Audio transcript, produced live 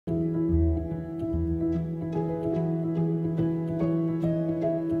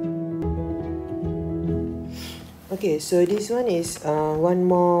Okay, so this one is one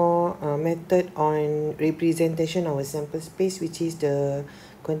more method on representation of a sample space, which is the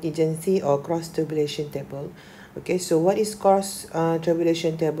contingency or cross tabulation table. Okay, so what is cross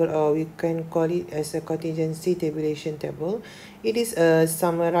tabulation table, or we can call it as a contingency tabulation table? It is a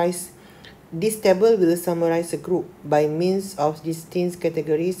summarized. This table will summarize a group by means of distinct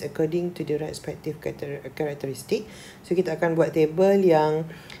categories according to the respective characteristic. So kita akan buat table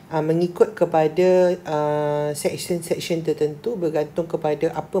yang mengikut kepada section-section tertentu bergantung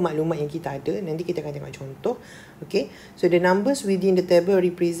kepada apa maklumat yang kita ada. Nanti kita akan tengok contoh. Okay, so the numbers within the table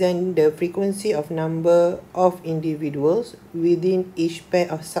represent the frequency of number of individuals within each pair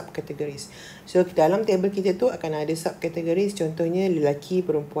of subcategories. So dalam table kita tu akan ada subcategories, contohnya lelaki,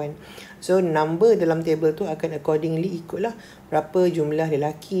 perempuan. So number dalam table tu akan accordingly ikutlah berapa jumlah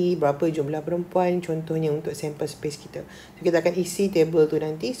lelaki, berapa jumlah perempuan, contohnya untuk sample space kita. So kita akan isi table tu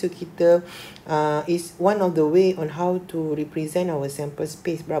nanti. So kita is one of the way on how to represent our sample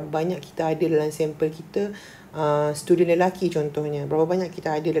space. Berapa banyak kita ada dalam sampel kita student lelaki contohnya, berapa banyak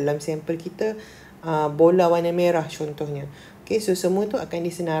kita ada dalam sampel kita bola warna merah contohnya. Okay, so semua tu akan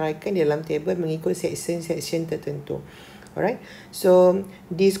disenaraikan dalam table mengikut section tertentu. Alright, so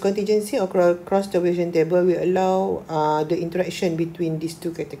this contingency or cross tabulation table will allow the interaction between these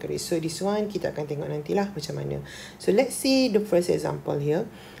two categories. So this one kita akan tengok nantilah macam mana. So let's see the first example here.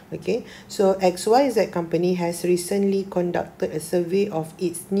 Okay, so XYZ company has recently conducted a survey of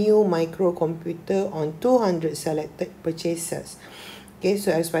its new microcomputer on 200 selected purchasers. Okay,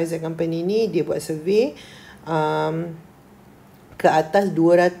 so XYZ company ni dia buat survey ke atas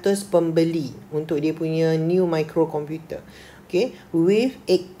 200 pembeli untuk dia punya new microcomputer. Okay, with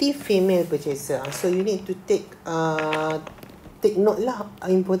active female purchaser. So you need to take note lah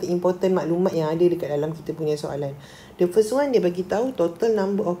important maklumat yang ada dekat dalam kita punya soalan. The first one dia bagi tahu total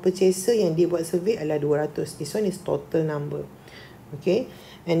number of purchaser yang dia buat survey adalah 200. This one is total number. Okay,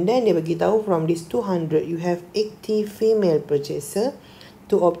 and then dia bagi tahu from this 200 you have 80 female purchaser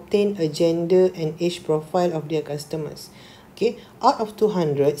to obtain a gender and age profile of their customers. Okay, out of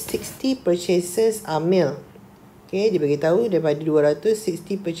 200, 60 purchasers are male. Okay, dia bagi tahu daripada 200,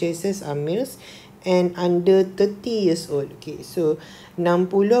 60 purchasers are males and under 30 years old. Okay, so 60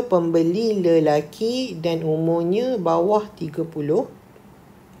 pembeli lelaki dan umurnya bawah 30.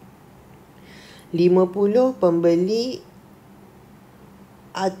 50 pembeli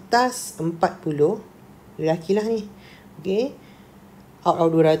atas 40. Lelaki lah ni. Okay, out of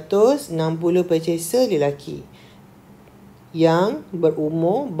 200, 60 purchaser lelaki yang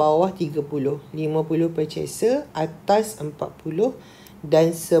berumur bawah 30, 50 purchaser atas 40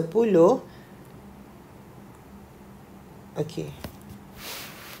 dan 10. Okay,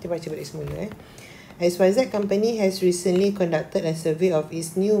 kita baca balik semula. XYZ company has recently conducted a survey of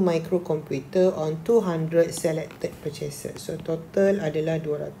its new microcomputer on 200 selected purchasers. So total adalah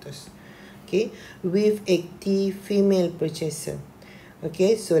 200. Okay, with 80 female purchaser.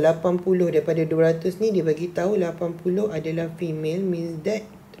 Okay, so 80 daripada 200 ni dia bagi tahu 80 adalah female, means that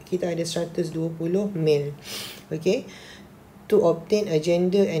kita ada 120 male. Okay, to obtain a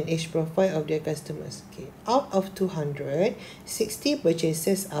gender and age profile of their customers. Okay, out of 200, 60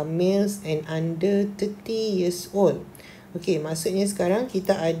 purchasers are males and under 30 years old. Okay, maksudnya sekarang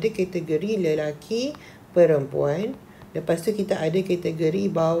kita ada kategori lelaki, perempuan. Lepas tu kita ada kategori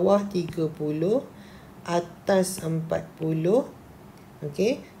bawah 30, atas 40.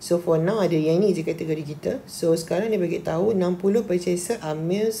 Okay, so for now ada yang ni je kategori kita. So sekarang dia bagi tahu 60 purchaser are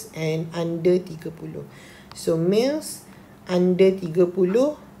males and under 30. So males under 30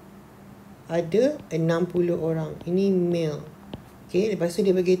 ada 60 orang. Ini male. Okay, lepas tu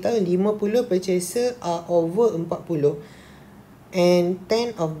dia bagi tahu 50 purchaser are over 40 and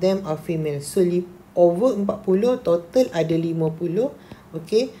 10 of them are female. So over 40 total ada 50.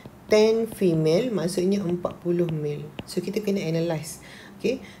 Okay, 10 female maksudnya 40 male. So kita kena analyse.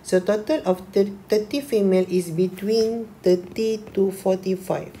 Okay, so total of 30 female is between 30 to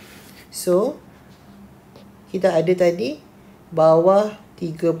 45. So kita ada tadi bawah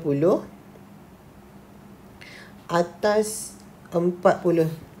 30, atas 40.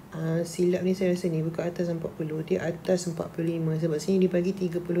 Silap ni saya rasa ni bukan atas 40, dia atas 45. Sebab sini dia bagi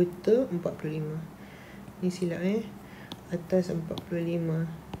 30 to 45. Ni silap atas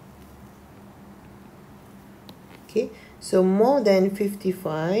 45. Okay, so more than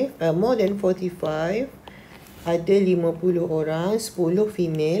 45, more than 45 ada 50 orang, 10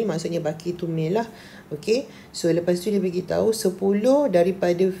 female, maksudnya baki tu male lah. Okay, so lepas tu dia bagi tahu 10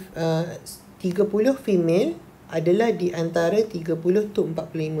 daripada 30 female adalah di antara 30 to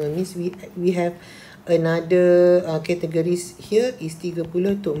 45. Means we have another categories here is 30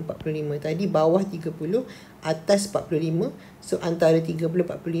 to 45. Tadi bawah 30, atas 45. So antara 30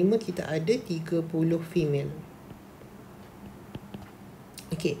 45 kita ada 30 female.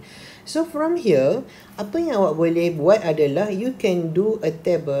 Okay, so from here, apa yang awak boleh buat adalah you can do a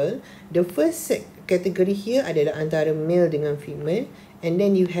table. The first category here adalah antara male dengan female, and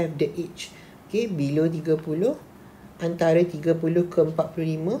then you have the age. Okay, below 30, antara 30 ke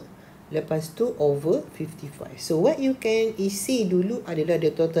 45, lepas tu over 55. So what you can isi dulu adalah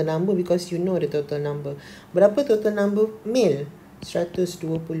the total number, because you know the total number. Berapa total number male? 120.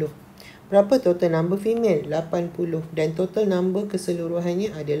 Berapa total number female? 80. Dan total number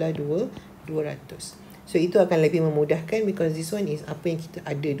keseluruhannya adalah 200. So itu akan lebih memudahkan, because this one is apa yang kita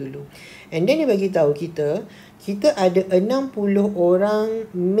ada dulu. And then dia bagi tahu kita ada 60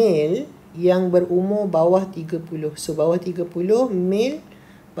 orang male yang berumur bawah 30. So bawah 30 male,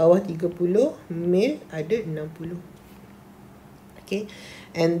 bawah 30 male ada 60. Okay.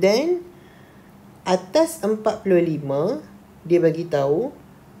 And then atas 45 dia bagi tahu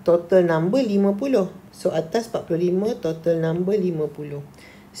total number 50. So atas 45 total number 50.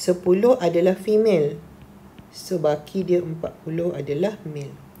 10 adalah female. So baki dia 40 adalah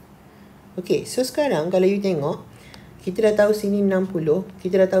male. Okay, so sekarang kalau you tengok, kita dah tahu sini 60,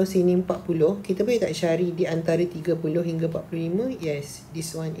 kita dah tahu sini 40. Kita boleh tak cari di antara 30 hingga 45? Yes,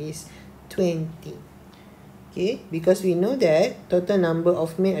 this one is 20. Okay, because we know that total number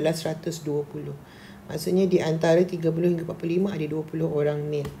of male adalah 120. Maksudnya di antara 30 hingga 45 ada 20 orang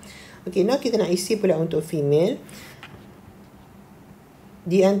male. Okay, now kita nak isi pula untuk female.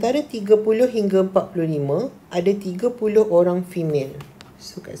 Di antara 30 hingga 45 ada 30 orang female.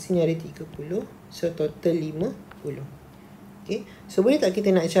 So kat sini ada 30. So total 50. Okay, so boleh tak kita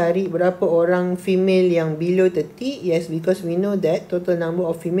nak cari berapa orang female yang below 30? Yes, because we know that total number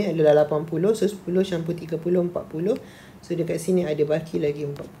of female adalah 80. So 10 campur 30, 40. So dekat sini ada baki lagi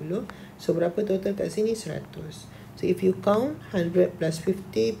 40. So berapa total kat sini? 100. So if you count 100 plus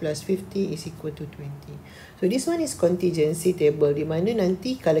 50 plus 50 is equal to 20. So this one is contingency table, di mana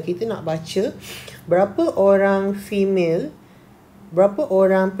nanti kalau kita nak baca berapa orang female, berapa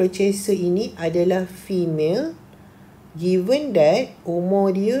orang purchaser ini adalah female, given that umur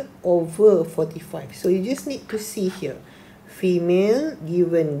dia over 45. So you just need to see here. Female,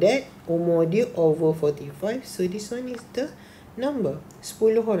 given that umur dia over 45. So this one is the number.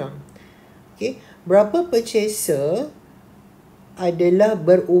 10 orang. Okay. Berapa purchaser adalah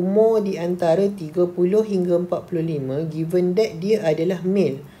berumur di antara 30 hingga 45, given that dia adalah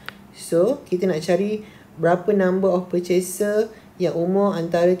male. So kita nak cari berapa number of purchaser yang umur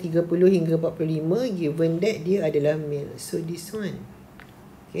antara 30 hingga 45, given that dia adalah male. So this one.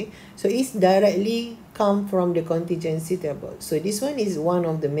 Okay, so it's directly come from the contingency table. So this one is one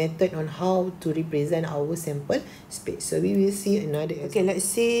of the method on how to represent our sample space. So we will see another example. Okay, let's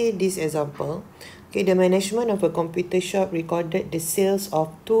see this example. Okay, the management of a computer shop recorded the sales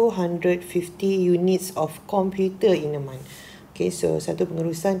of 250 units of computer in a month. Okay, so satu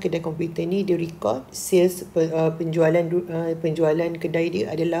pengurusan kedai komputer ni dia record sales penjualan kedai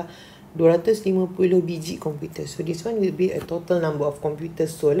dia adalah 250 biji komputer. So this one will be a total number of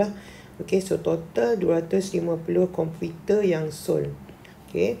computers sold lah. Okay, so total 250 komputer yang sold.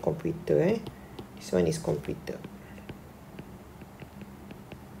 Okay, komputer this one is computer.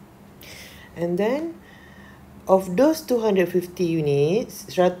 And then of those 250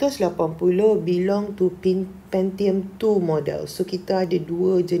 units, 180 belong to Pentium 2 model. So kita ada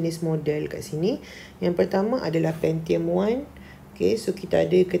dua jenis model kat sini. Yang pertama adalah Pentium 1. Okay, so kita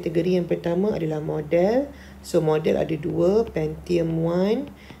ada kategori yang pertama adalah model. So model ada dua, Pentium 1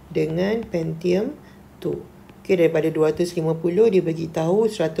 dengan Pentium 2. Okay, daripada 250 dia bagi tahu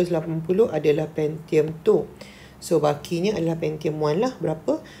 180 adalah Pentium 2. So bakinya adalah Pentium 1 lah.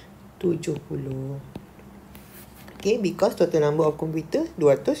 Berapa? 70. Okay, because total number of computer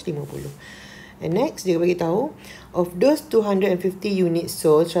 250. And next dia bagi tahu of those 250 units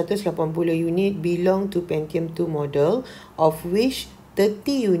sold, 180 unit belong to Pentium 2 model, of which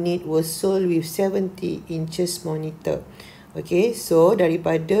 30 unit was sold with 70 inches monitor. Okay, so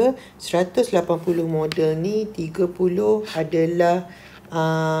daripada 180 model ni 30 adalah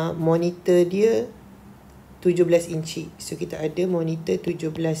monitor dia 17 inci. So kita ada monitor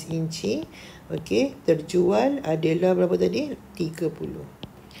 17 inci. Okay, terjual adalah berapa tadi? 30.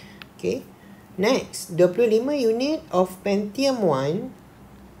 Okay. Next, 25 unit of Pentium 1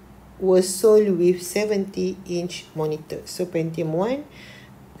 was sold with 70-inch monitor. So Pentium 1,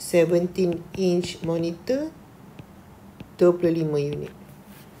 17-inch monitor, 25 unit.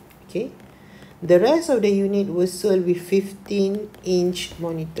 Okay. The rest of the unit was sold with 15-inch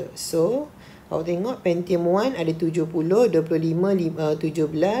monitor. So Awak tengok Pentium 1 ada 70, 25, 17.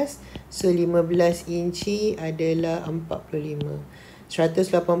 So 15 inci adalah 45.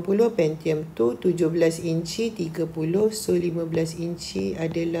 180 Pentium 2, 17 inci 30. So 15 inci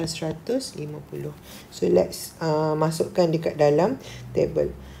adalah 150. So let's masukkan dekat dalam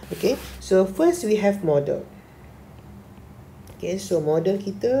table. Okay, so first we have model. Okay, so model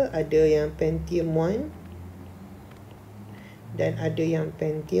kita ada yang Pentium 1 dan ada yang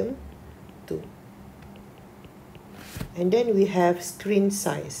Pentium 2. And then we have screen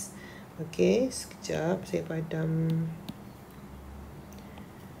size. Okay, sekejap saya padam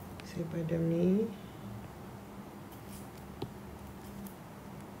ni.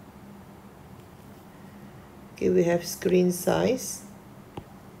 Okay, we have screen size.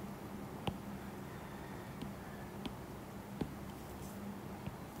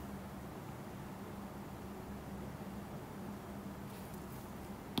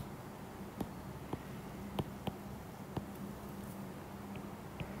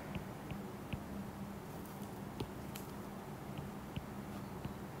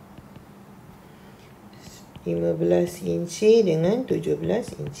 (15 inci dengan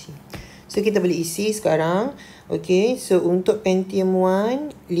 17 inci. So kita boleh isi sekarang. Okay, so untuk Pentium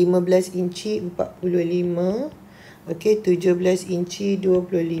 1 15 inci 45. Okay, 17 inci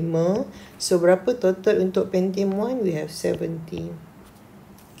 25. So berapa total untuk Pentium 1? We have 70.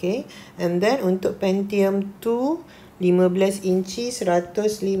 Okay, and then untuk Pentium 2 15 inci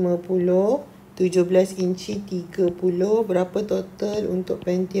 150. 17 inci 30. Berapa total untuk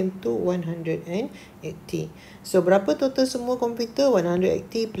Pentium 2? 180. So berapa total semua komputer?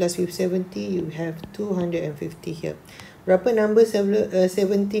 180 plus with 70, you have 250 here. Berapa number 17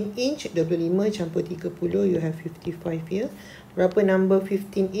 inch? 25 campur 30, you have 55 here. Berapa number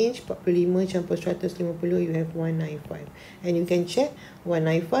 15 inch? 45 campur 150, you have 195. And you can check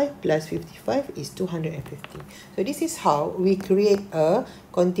 195 plus 55 is 250. So this is how we create a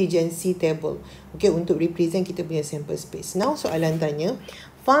contingency table. Okay, untuk represent kita punya sample space. Now soalan tanya,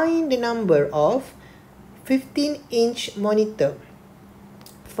 find the number of 15-inch monitor.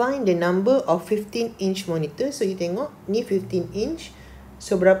 Find the number of 15-inch monitor. So you tengok, ni 15 inch.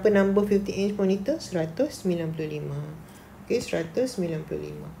 So berapa number 15-inch monitor? 195. Okay, 195.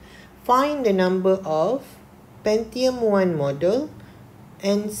 Find the number of Pentium 1 model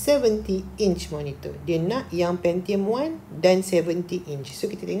and 70-inch monitor. Dia nak yang Pentium 1 dan 70 inch. So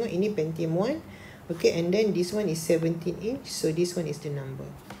kita tengok ini Pentium 1. Okay, and then this one is 17 inch. So this one is the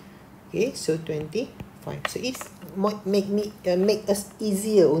number. Okay, so 25. So it's make us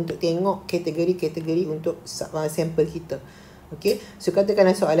easier untuk tengok kategori-kategori untuk sampel kita. Okay, so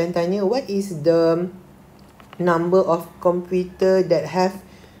katakanlah soalan tanya, what is the number of computer that have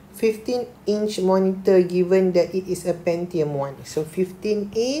 15-inch monitor given that it is a Pentium 1. So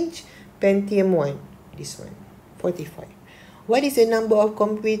 15-inch Pentium 1, this one, 45. What is the number of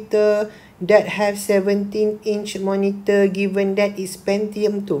computer that have 17-inch monitor given that is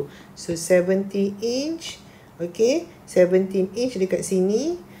Pentium 2? So 70-inch, okay, 17-inch dekat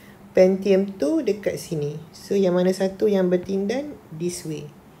sini, Pentium 2 dekat sini. So yang mana satu yang bertindan? This way.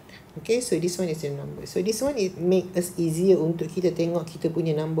 Okay, so this one is the number. So this one it make us easier untuk kita tengok kita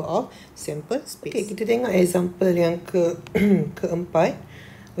punya number of sample space. Okay, kita tengok example yang keempat.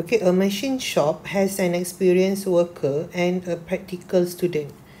 Okay, a machine shop has an experienced worker and a practical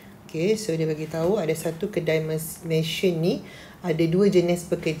student. Okay, so dia bagi tahu ada satu kedai mesin ni ada dua jenis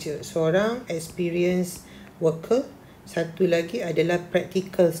pekerja. Seorang experienced worker, satu lagi adalah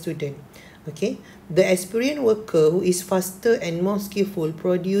practical student. Okay, the experienced worker who is faster and more skillful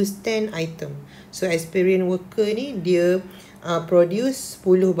produce 10 item. So experienced worker ni dia produce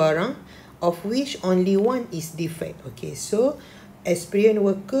 10 barang, of which only one is defect. Okay, so experienced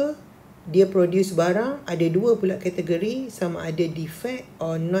worker dia produce barang, ada dua pula kategori, sama ada defect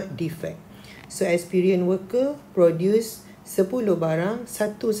or not defect. So experienced worker produce 10 barang,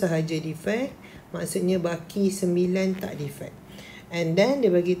 satu sahaja defect, maksudnya baki 9 tak defect. And then dia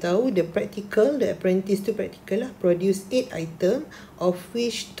bagi tahu the apprentice tu practical lah, produce 8 item, of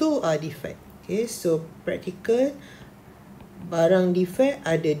which 2 are defect. Okay, so practical barang defect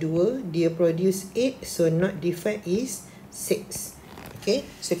ada 2, dia produce 8, so not defect is 6. Okay,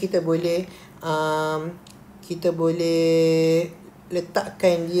 so kita boleh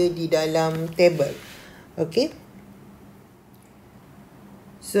letakkan dia di dalam table. Okay,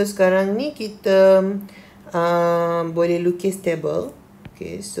 so sekarang ni kita boleh lukis table.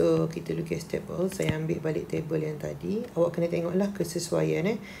 Okay, so kita lukis table. Saya ambil balik table yang tadi. Awak kena tengoklah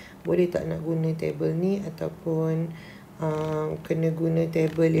kesesuaian. Boleh tak nak guna table ni ataupun kena guna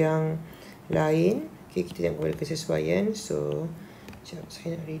table yang lain. Okay, kita tengok balik kesesuaian. So Sekejap,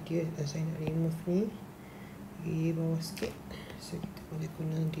 saya nak reduce, saya nak remove ni. Pergi bawah sikit. So kita boleh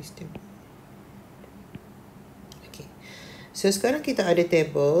guna this table. Okay. So sekarang kita ada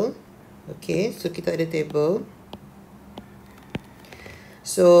table. Okay, so kita ada table.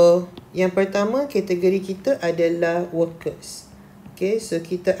 So yang pertama kategori kita adalah workers. Okay, so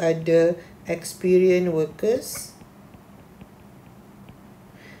kita ada experienced workers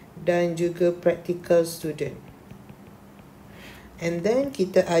dan juga practical student. And then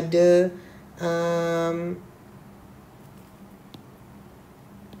kita ada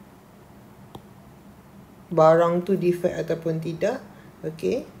barang tu defect ataupun tidak.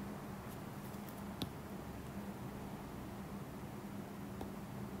 Okay.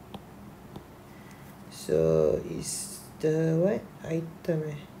 So is the what? Item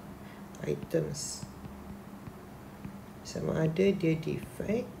items. Sama ada dia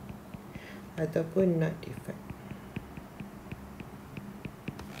defect ataupun not defect.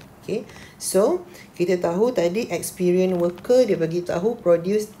 Okay, so kita tahu tadi experienced worker dia bagi tahu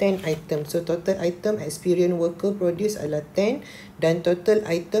produce 10 item. So total item experienced worker produce adalah 10 dan total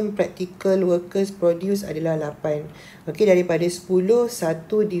item practical workers produce adalah 8. Okay, daripada 10,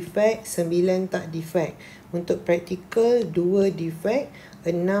 1 defect, 9 tak defect. Untuk practical 2 defect,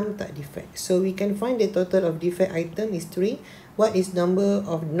 6 tak defect. So we can find the total of defect item is 3. What is number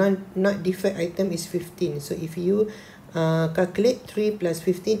of not defect item is 15. So if you calculate 3 plus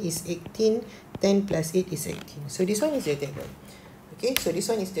 15 is 18, 10 plus 8 is 18. So this one is the table. Okay, so this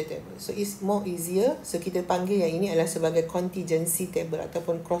one is the table. So it's more easier. So kita panggil yang ini adalah sebagai contingency table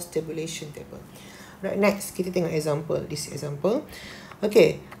ataupun cross tabulation table. Right, next kita tengok example. This example.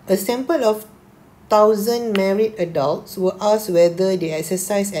 Okay, a sample of 1,000 married adults were asked whether they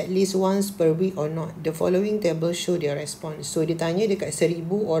exercise at least once per week or not. The following table show their response. So dia tanya dekat 1,000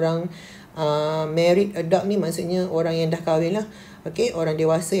 orang married adult ni maksudnya orang yang dah kahwin lah. Okay, orang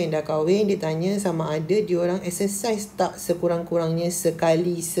dewasa yang dah kahwin, dia tanya sama ada diorang exercise tak sekurang-kurangnya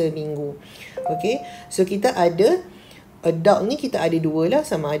sekali seminggu. Okay, so kita ada adult ni, kita ada dua lah,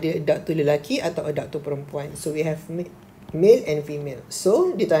 sama ada adult tu lelaki atau adult tu perempuan. So we have male and female.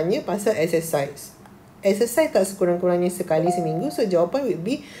 So dia tanya pasal exercise. Exercise tak sekurang-kurangnya sekali seminggu. So jawapan would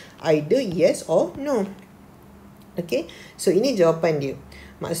be either yes or no. Okay, so ini jawapan dia.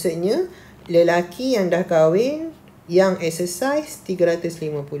 Maksudnya lelaki yang dah kahwin yang exercise 350.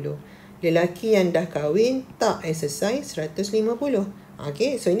 Lelaki yang dah kahwin tak exercise 150.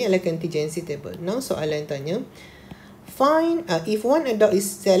 Okay, so ini adalah contingency table. Now soalan tanya, find if one adult is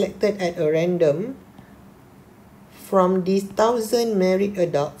selected at a random from these 1,000 married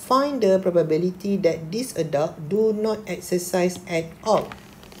adult, find the probability that this adult do not exercise at all.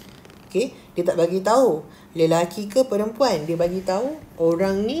 Okay, dia tak bagi tahu lelaki ke perempuan, dia bagi tahu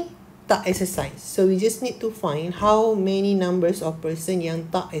orang ni tak exercise. So we just need to find how many numbers of person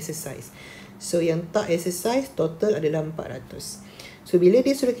yang tak exercise. So yang tak exercise total adalah 400. So bila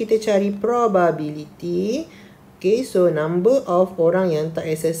dia suruh kita cari probability, okay, so number of orang yang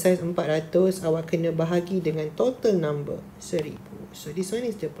tak exercise 400, awak kena bahagi dengan total number 1,000. So this one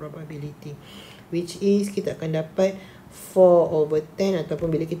is the probability, which is kita akan dapat 4/10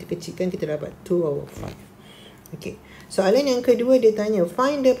 ataupun bila kita kecilkan kita dapat 2/5. Okay, soalan yang kedua dia tanya,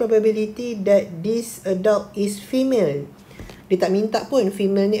 find the probability that this adult is female. Dia tak minta pun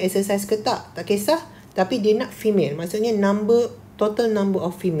female ni exercise ke tak kisah, tapi dia nak female, maksudnya total number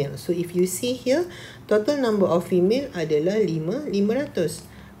of female. So if you see here, total number of female adalah 500.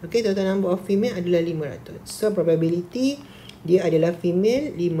 Okay, total number of female adalah 500. So probability dia adalah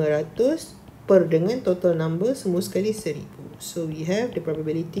female 500 per dengan total number semua sekali 1,000. So we have the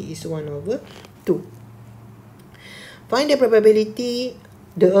probability is 1/2. Find the probability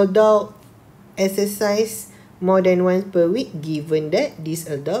the adult exercise more than once per week given that this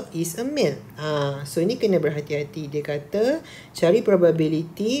adult is a male. So ini kena berhati-hati. Dia kata cari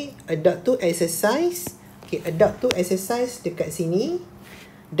probability adult tu exercise. Okay, adult tu exercise dekat sini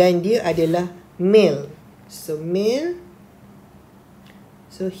dan dia adalah male. So male.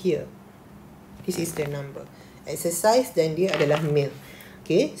 So here. This is the number. Exercise dan dia adalah male.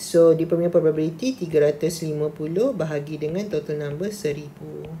 Okay, so dia punya probability 350 bahagi dengan total number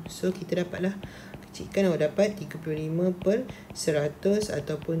 1,000. So kita dapatlah, kecilkan awak dapat 35/100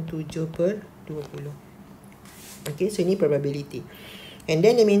 ataupun 7/20. Okay, so ini probability. And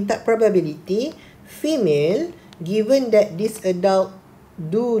then dia minta probability female given that this adult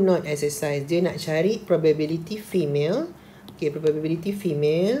do not exercise. Dia nak cari probability female. Okay, probability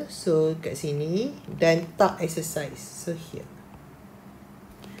female. So kat sini dan tak exercise. So here.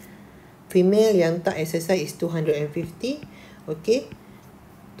 Female yang tak exercise is 250. Okay.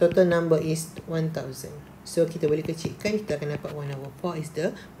 Total number is 1,000. So kita boleh kecilkan, kita akan dapat 1/4 is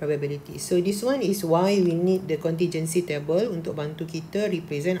the probability. So this one is why we need the contingency table untuk bantu kita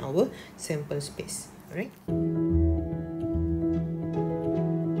represent our sample space. Alright.